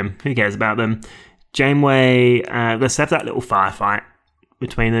get rid of him. Who cares about them? Janeway, let's have that little firefight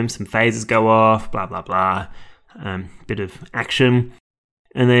between them. Some phasers go off, blah, blah, blah. Bit of action.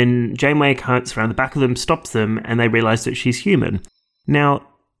 And then Janeway cuts around the back of them, stops them, and they realise that she's human. Now,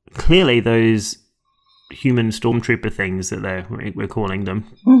 clearly those human stormtrooper things that we're calling them,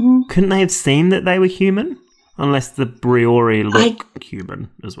 couldn't they have seen that they were human? Unless the Briori look human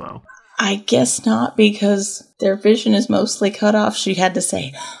as well. I guess not, because their vision is mostly cut off. She had to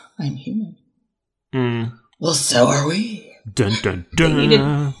say, I'm human. Well, so are we. Dun, dun,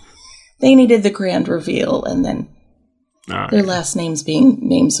 dun. They needed the grand reveal, and then their last names being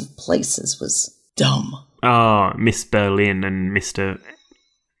names of places was dumb. Oh, Miss Berlin and Mr.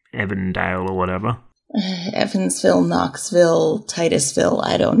 Evandale or whatever. Evansville, Knoxville, Titusville,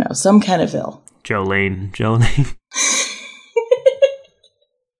 I don't know. Some kind of ville. Jolene.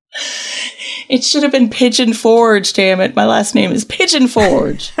 It should have been Pigeon Forge, damn it. My last name is Pigeon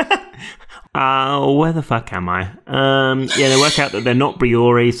Forge. Where the fuck am I? Yeah, they work out that they're not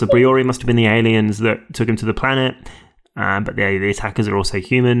Briori, so Briori must have been the aliens that took them to the planet. But the attackers are also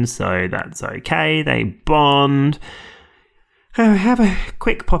humans, so that's okay. They bond. Have a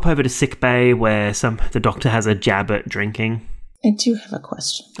quick pop over to sickbay where the doctor has a jab at drinking. I do have a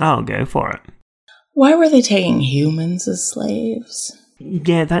question. I'll go for it. Why were they taking humans as slaves?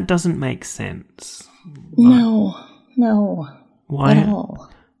 Yeah, that doesn't make sense. No. Why? At all.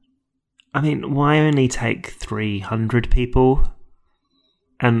 I mean, why only take 300 people?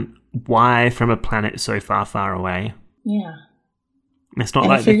 And why from a planet so far, far away? Yeah. It's not and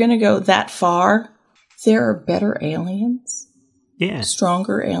like if you're going to go that far, there are better aliens. Yeah.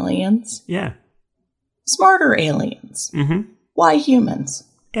 Stronger aliens. Yeah. Smarter aliens. Mm-hmm. Why humans?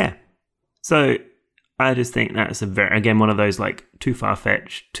 Yeah. So I just think that's again one of those like too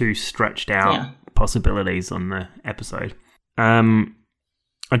far-fetched, too stretched out possibilities on the episode.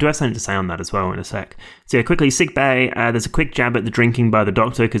 I do have something to say on that as well in a sec. So yeah, quickly, sickbay, there's a quick jab at the drinking by the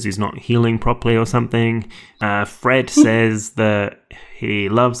doctor because he's not healing properly or something. Fred says that he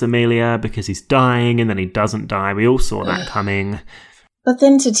loves Amelia because he's dying and then he doesn't die. We all saw that coming. But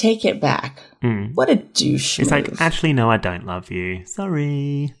then to take it back, what a douche It's move. like, actually, no, I don't love you.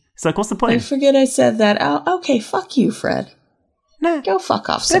 Sorry. It's like, what's the point? I forget I said that. Oh, okay, fuck you, Fred. No. Go fuck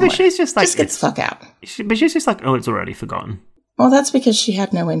off somewhere. But she's just like... Just get the fuck out. But she's just like, oh, it's already forgotten. Well, that's because she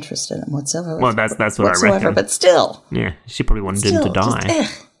had no interest in him whatsoever. Well, that's what I reckon. But still. Yeah, she probably wanted him to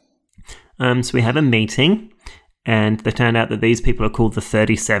die. So we have a meeting, and they turned out that these people are called the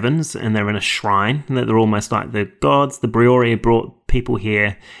 37s, and they're in a shrine, and that they're almost like the gods. The Briori brought people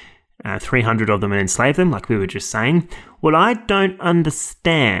here, 300 of them, and enslaved them, like we were just saying. What I don't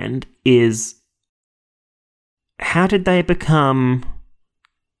understand is how did they become...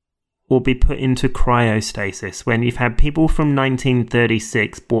 or be put into cryostasis when you've had people from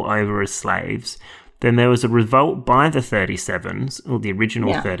 1936 brought over as slaves. Then there was a revolt by the 37s, or the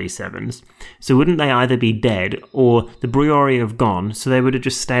original 37s. So wouldn't they either be dead or the Briori have gone, so they would have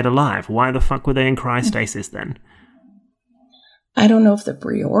just stayed alive? Why the fuck were they in cryostasis then? I don't know if the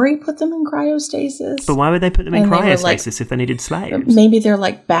Briori put them in cryostasis. But why would they put them in cryostasis if they needed slaves? Maybe they're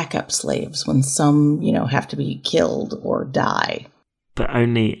like backup slaves when some, have to be killed or die. But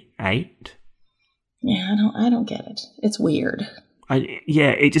only 8? Yeah, I don't get it. It's weird.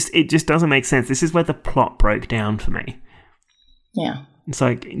 It just doesn't make sense. This is where the plot broke down for me. Yeah. It's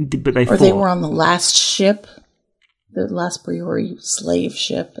like, but they fought. Or they were on the last ship, the last Briori slave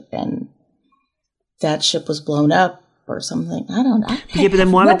ship, and that ship was blown up or something. I don't know. Yeah, but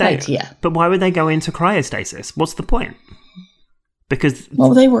then why would they? Idea. But why would they go into cryostasis? What's the point? Because...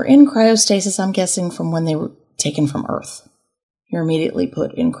 Well, they were in cryostasis, I'm guessing, from when they were taken from Earth. You're immediately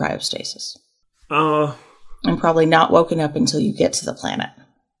put in cryostasis. And probably not woken up until you get to the planet.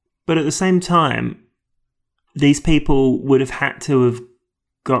 But at the same time, these people would have had to have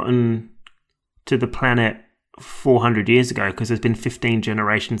gotten to the planet 400 years ago because there's been 15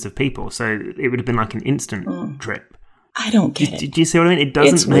 generations of people. So it would have been like an instant trip. I don't get it. Do you see what I mean? It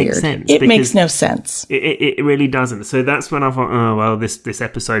doesn't make weird. sense. It makes no sense. It really doesn't. So that's when I thought, oh, well, this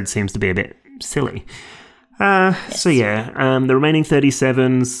episode seems to be a bit silly. Yes. So yeah, the remaining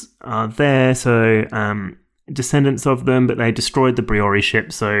 37s are there, so descendants of them, but they destroyed the Briori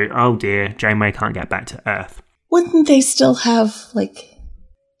ship, so oh dear, Janeway can't get back to Earth. Wouldn't they still have, like,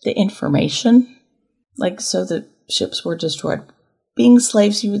 the information? Like, so the ships were destroyed. Being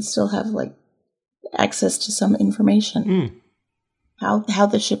slaves, you would still have, like, access to some information. How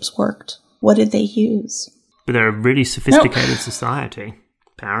the ships worked. What did they use? But they're a really sophisticated society,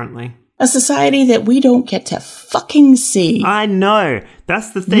 apparently. A society that we don't get to fucking see. I know.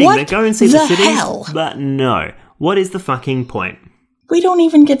 That's the thing. What They go and see the cities, hell? But no. What is the fucking point? We don't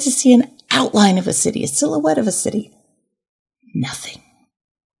even get to see an outline of a city, a silhouette of a city. Nothing.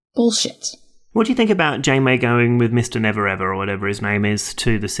 Bullshit. What do you think about Janeway going with Mr. Never Ever, or whatever his name is,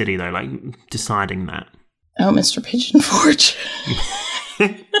 to the city, though? Like, deciding that. Oh, Mr. Pigeon Forge.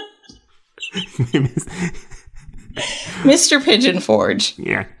 Mr. Pigeon Forge.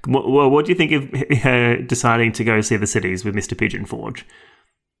 Yeah. Well, what do you think of her deciding to go see the cities with Mr. Pigeon Forge?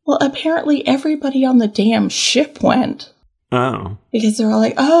 Well, apparently everybody on the damn ship went. Oh. Because they're all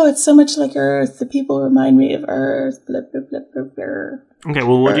like, oh, it's so much like Earth. The people remind me of Earth. Blah, blah, blah, blah, blah. Okay,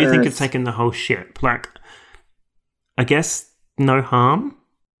 well, what do you think of taking the whole ship? Like, I guess no harm?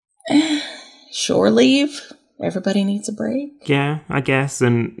 Shore leave. Everybody needs a break. Yeah, I guess.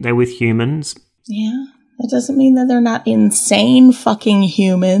 And they're with humans. Yeah. That doesn't mean that they're not insane fucking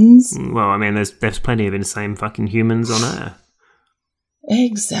humans. Well, I mean, there's plenty of insane fucking humans on Earth.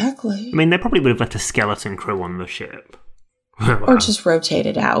 Exactly. I mean, they probably would have left a skeleton crew on the ship. Or just rotate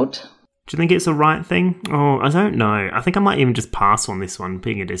it out. Do you think it's the right thing? Oh, I don't know. I think I might even just pass on this one,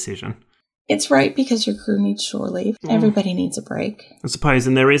 being a decision. It's right because your crew needs shore leave. Everybody needs a break. I suppose,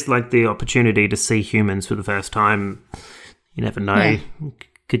 and there is like the opportunity to see humans for the first time. You never know. Yeah.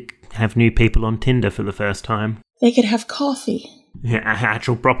 Could have new people on Tinder for the first time. They could have coffee. Yeah,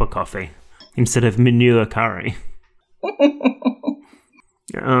 actual proper coffee. Instead of manure curry.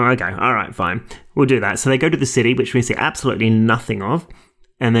 Oh, okay. All right, fine. We'll do that. So they go to the city, which we see absolutely nothing of.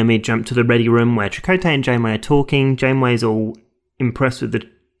 And then we jump to the ready room where Chakotay and Janeway are talking. Janeway's all impressed with the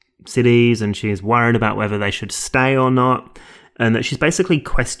cities and she's worried about whether they should stay or not. And that she's basically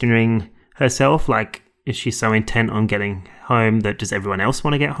questioning herself, like, is she so intent on getting home that does everyone else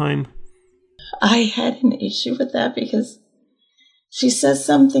want to get home? I had an issue with that because she says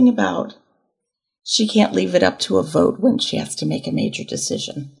something about she can't leave it up to a vote when she has to make a major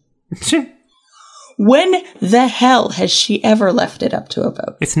decision. When the hell has she ever left it up to a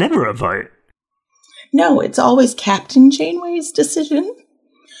vote? It's never a vote. No, it's always Captain Janeway's decision.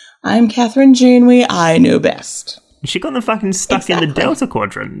 I'm Catherine Janeway, I know best. She got them fucking stuck in the Delta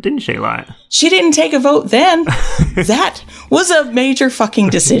Quadrant, didn't she? Like, she didn't take a vote then. That was a major fucking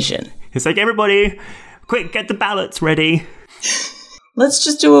decision. It's like, everybody, quick, get the ballots ready. Let's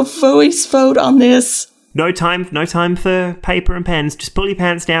just do a voice vote on this. No time for paper and pens. Just pull your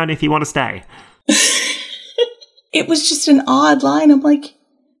pants down if you want to stay. It was just an odd line. I'm like,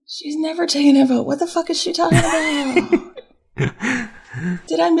 she's never taken a vote. What the fuck is she talking about?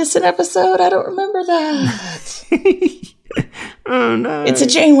 Did I miss an episode? I don't remember that. Oh, no. It's a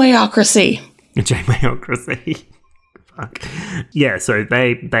Janewayocracy. A Janewayocracy. Fuck. Yeah, so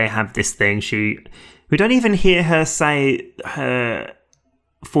they have this thing. We don't even hear her say her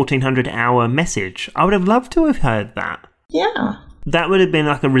 1400-hour message. I would have loved to have heard that. Yeah. That would have been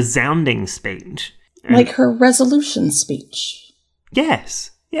like a resounding speech. Like her resolution speech.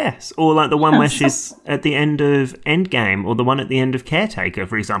 Yes. Or like the one where she's at the end of Endgame, or the one at the end of Caretaker,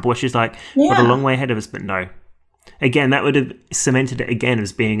 for example, where she's like, we're a long way ahead of us, but no. Again, that would have cemented it again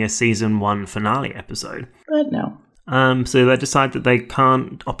as being a season 1 finale episode. But no. So they decide that they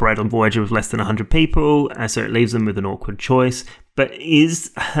can't operate on Voyager with less than 100 people, so it leaves them with an awkward choice. But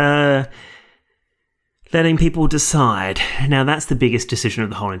is her letting people decide? Now, that's the biggest decision of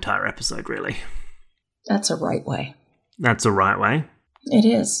the whole entire episode, really. That's a right way. That's a right way? It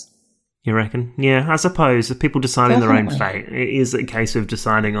is. You reckon? Yeah, I suppose. If people deciding their own fate, it is a case of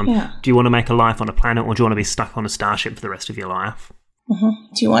deciding on, do you want to make a life on a planet, or do you want to be stuck on a starship for the rest of your life?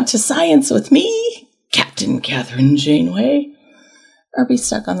 Mm-hmm. Do you want to science with me, Captain Catherine Janeway, or be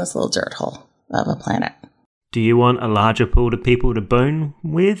stuck on this little dirt hole of a planet? Do you want a larger pool of people to bone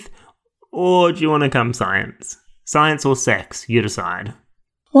with? Or do you want to come science? Science or sex? You decide.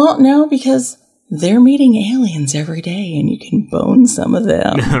 Well, no, because they're meeting aliens every day and you can bone some of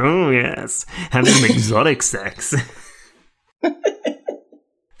them. Oh, yes. Have some exotic sex.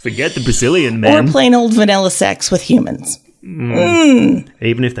 Forget the Brazilian men. Or plain old vanilla sex with humans.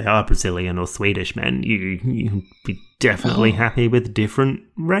 Even if they are Brazilian or Swedish men, you'd be definitely happy with different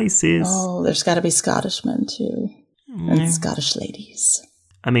races. Oh, there's got to be Scottish men, too. And Scottish ladies.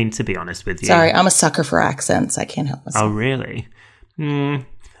 I mean, to be honest with you... Sorry, I'm a sucker for accents. I can't help myself. Oh, really? I'm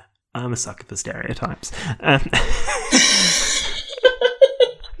a sucker for stereotypes.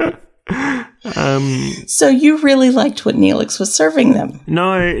 So you really liked what Neelix was serving them?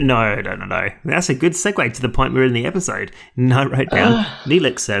 No. That's a good segue to the point we're in the episode. No, I wrote down,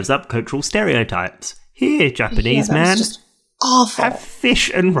 Neelix serves up cultural stereotypes. Here, Japanese man. Just awful. Have fish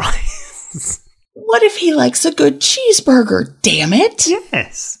and rice. What if he likes a good cheeseburger, damn it?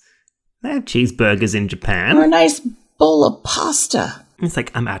 Yes. They have cheeseburgers in Japan. Or a nice bowl of pasta. It's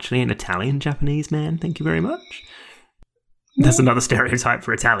like, I'm actually an Italian-Japanese man, thank you very much. That's another stereotype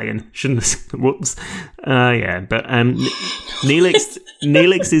for Italian. Shouldn't have... Whoops. But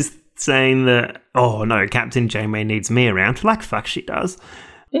Neelix is saying that, oh no, Captain Janeway needs me around. Like, fuck she does.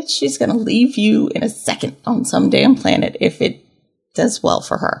 She's going to leave you in a second on some damn planet if it does well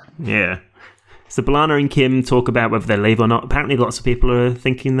for her. Yeah. So B'Elanna and Kim talk about whether they leave or not. Apparently lots of people are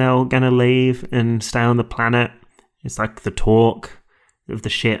thinking they're going to leave and stay on the planet. It's like the talk of the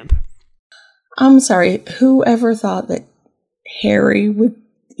ship. I'm sorry, whoever thought that Harry would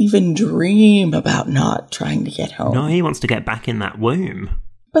even dream about not trying to get home? No, he wants to get back in that womb.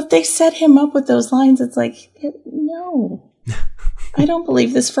 But they set him up with those lines. It's like, no. I don't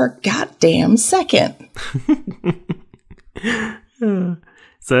believe this for a goddamn second.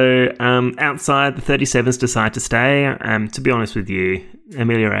 So, outside, the 37s decide to stay. To be honest with you,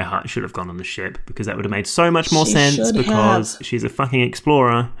 Amelia Earhart should have gone on the ship because that would have made so much more sense because she's a fucking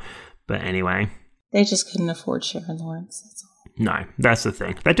explorer. But anyway. They just couldn't afford Sharon Lawrence. That's all. No, that's the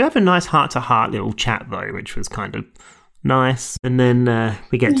thing. They do have a nice heart-to-heart little chat, though, which was kind of nice. And then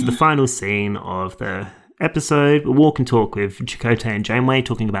we get to the final scene of the episode. We walk and talk with Chakotay and Janeway,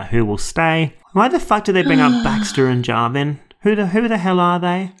 talking about who will stay. Why the fuck do they bring up Baxter and Jarvin? Who the hell are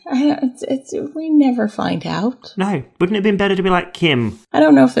they? We never find out. No. Wouldn't it have been better to be like Kim? I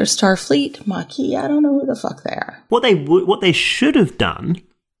don't know if they're Starfleet, Maquis. I don't know who the fuck they are. What they should have done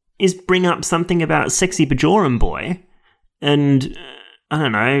is bring up something about Sexy Bajoran Boy and, I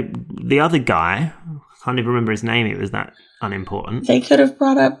don't know, the other guy. I can't even remember his name. It was that unimportant. They could have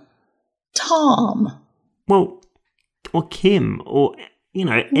brought up Tom. Well, or Kim, or...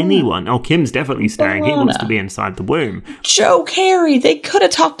 anyone. Oh, Kim's definitely staying. He wants to be inside the womb. Joe Carey. They could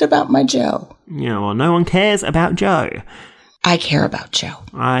have talked about my Joe. Yeah, well, no one cares about Joe. I care about Joe.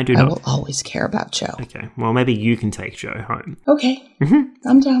 I do not. I will always care about Joe. Okay, well, maybe you can take Joe home. Okay.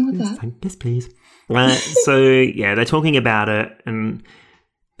 I'm down with that. Fine. Yes, please. They're talking about it, and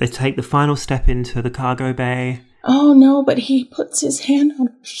they take the final step into the cargo bay. Oh, no, but he puts his hand on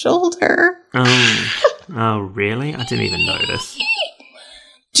her shoulder. Oh, really? I didn't even notice.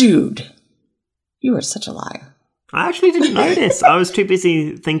 Dude, you are such a liar. I actually didn't notice. I was too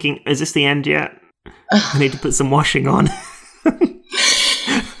busy thinking, is this the end yet? I need to put some washing on.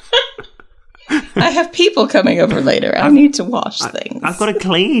 I have people coming over later. I need to wash things. I've got to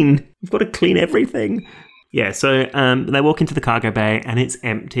clean. I've got to clean everything. Yeah, so they walk into the cargo bay and it's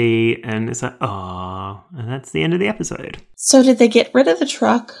empty and it's like, oh, and that's the end of the episode. So did they get rid of the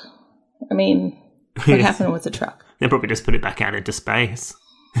truck? I mean, what happened with the truck? They probably just put it back out into space.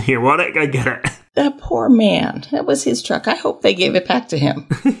 You want it? Go get it. That poor man. That was his truck. I hope they gave it back to him.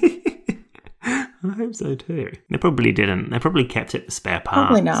 I hope so too. They probably didn't. They probably kept it for spare parts.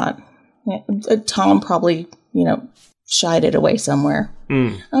 Probably not. Tom probably, shied it away somewhere.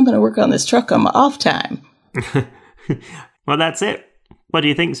 I'm going to work on this truck on my off time. Well, that's it. What do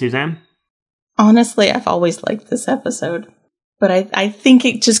you think, Suzanne? Honestly, I've always liked this episode. But I think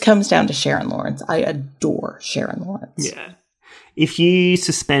it just comes down to Sharon Lawrence. I adore Sharon Lawrence. Yeah. If you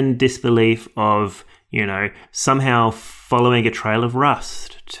suspend disbelief of, somehow following a trail of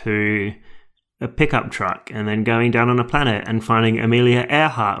rust to a pickup truck and then going down on a planet and finding Amelia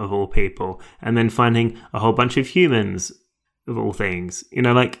Earhart of all people and then finding a whole bunch of humans of all things,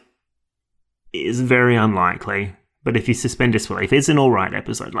 it's very unlikely. But if you suspend disbelief, it's an all right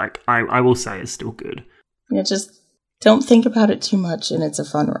episode. I will say it's still good. Yeah, just don't think about it too much and it's a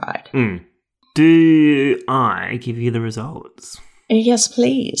fun ride. Do I give you the results? Yes,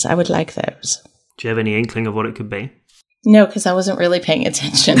 please. I would like those. Do you have any inkling of what it could be? No, because I wasn't really paying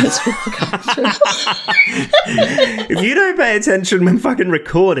attention as we were going through. If you don't pay attention when fucking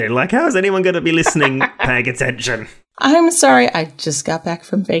recording, like, how is anyone going to be listening paying attention? I'm sorry. I just got back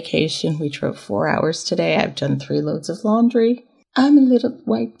from vacation. We drove 4 hours today. I've done 3 loads of laundry. I'm a little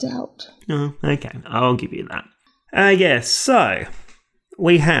wiped out. Oh, okay. I'll give you that. Yes, so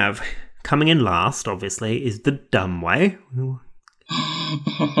we have, coming in last, obviously, is the dumb way.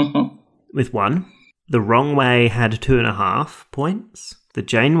 With 1. The wrong way had 2.5 points. The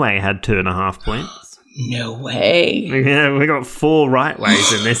Janeway had 2.5 points. No way. Yeah, we got 4 right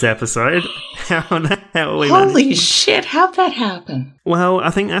ways in this episode. How the hell are we Holy shit, how'd that happen? Well, I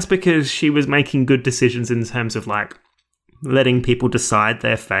think that's because she was making good decisions in terms of, like, letting people decide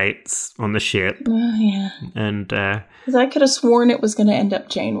their fates on the ship. Yeah. And, because I could have sworn it was going to end up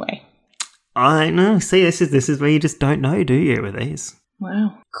Janeway. I know. See, this is where you just don't know, do you, with these?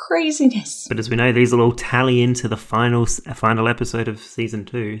 Wow. Craziness. But as we know, these will all tally into the final episode of Season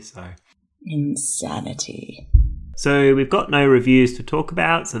 2, so... Insanity. So we've got no reviews to talk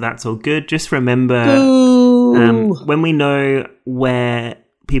about, so that's all good. Just remember, when we know where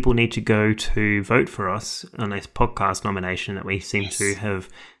people need to go to vote for us on this podcast nomination that we seem to have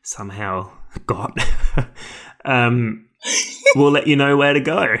somehow got, we'll let you know where to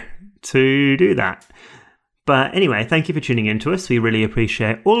go to do that. But anyway, thank you for tuning in to us. We really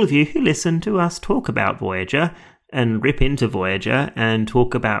appreciate all of you who listen to us talk about Voyager and rip into Voyager and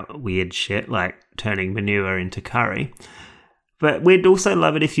talk about weird shit like turning manure into curry. But we'd also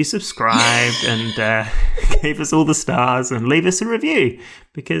love it if you subscribed and gave us all the stars and leave us a review,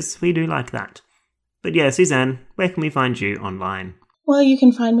 because we do like that. But yeah, Suzanne, where can we find you online? Well, you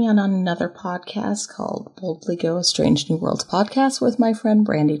can find me on another podcast called Boldly Go, a Strange New Worlds podcast with my friend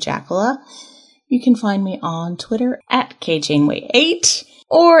Brandy Jackala. You can find me on Twitter at KJaneway8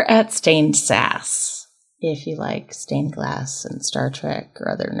 or at Stained Sass if you like stained glass and Star Trek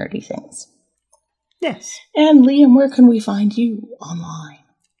or other nerdy things. Yes. And Liam, where can we find you online?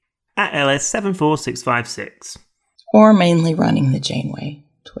 At LS74656. Or mainly running the Janeway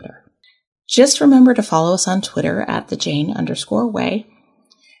Twitter. Just remember to follow us on Twitter at @thejane_way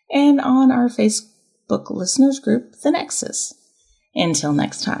and on our Facebook listeners group, The Nexus. Until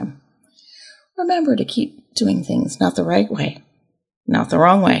next time. Remember to keep doing things not the right way, not the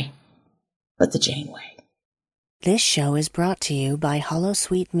wrong way, but the Janeway. This show is brought to you by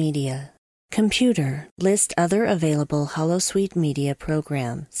Holosuite Media. Computer, list other available Holosuite Media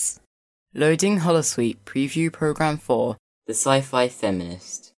programs. Loading Holosuite Preview Program 4, The Sci-Fi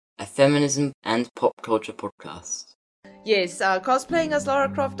Feminist, a feminism and pop culture podcast. Yes, cosplaying as Lara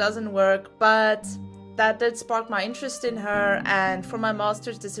Croft doesn't work, but that did spark my interest in her, and for my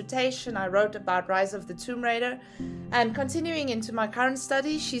master's dissertation I wrote about Rise of the Tomb Raider, and continuing into my current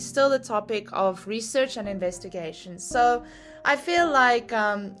study, she's still the topic of research and investigation. So I feel like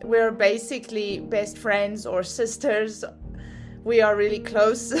we're basically best friends or sisters. We are really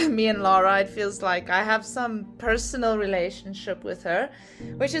close, me and Lara. It feels like I have some personal relationship with her,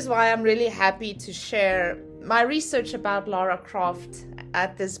 which is why I'm really happy to share my research about Lara Croft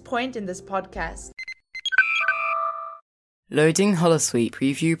at this point in this podcast. Loading Holosuite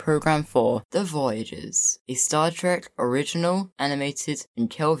Preview Program 4, The Voyagers, a Star Trek original, animated, and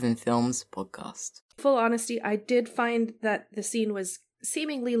Kelvin Films podcast. Full honesty, I did find that the scene was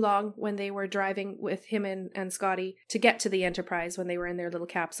seemingly long when they were driving with him and Scotty to get to the Enterprise when they were in their little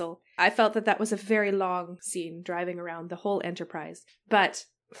capsule. I felt that was a very long scene driving around the whole Enterprise. But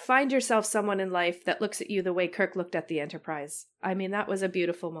find yourself someone in life that looks at you the way Kirk looked at the Enterprise. I mean, that was a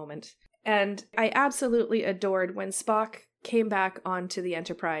beautiful moment. And I absolutely adored when Spock came back onto the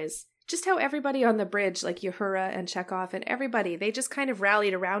Enterprise. Just how everybody on the bridge, like Uhura and Chekhov and everybody, they just kind of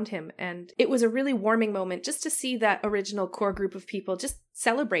rallied around him. And it was a really warming moment just to see that original core group of people just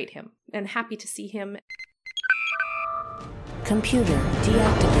celebrate him, and happy to see him. Computer,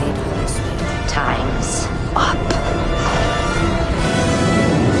 deactivate Holosuite. Time's up.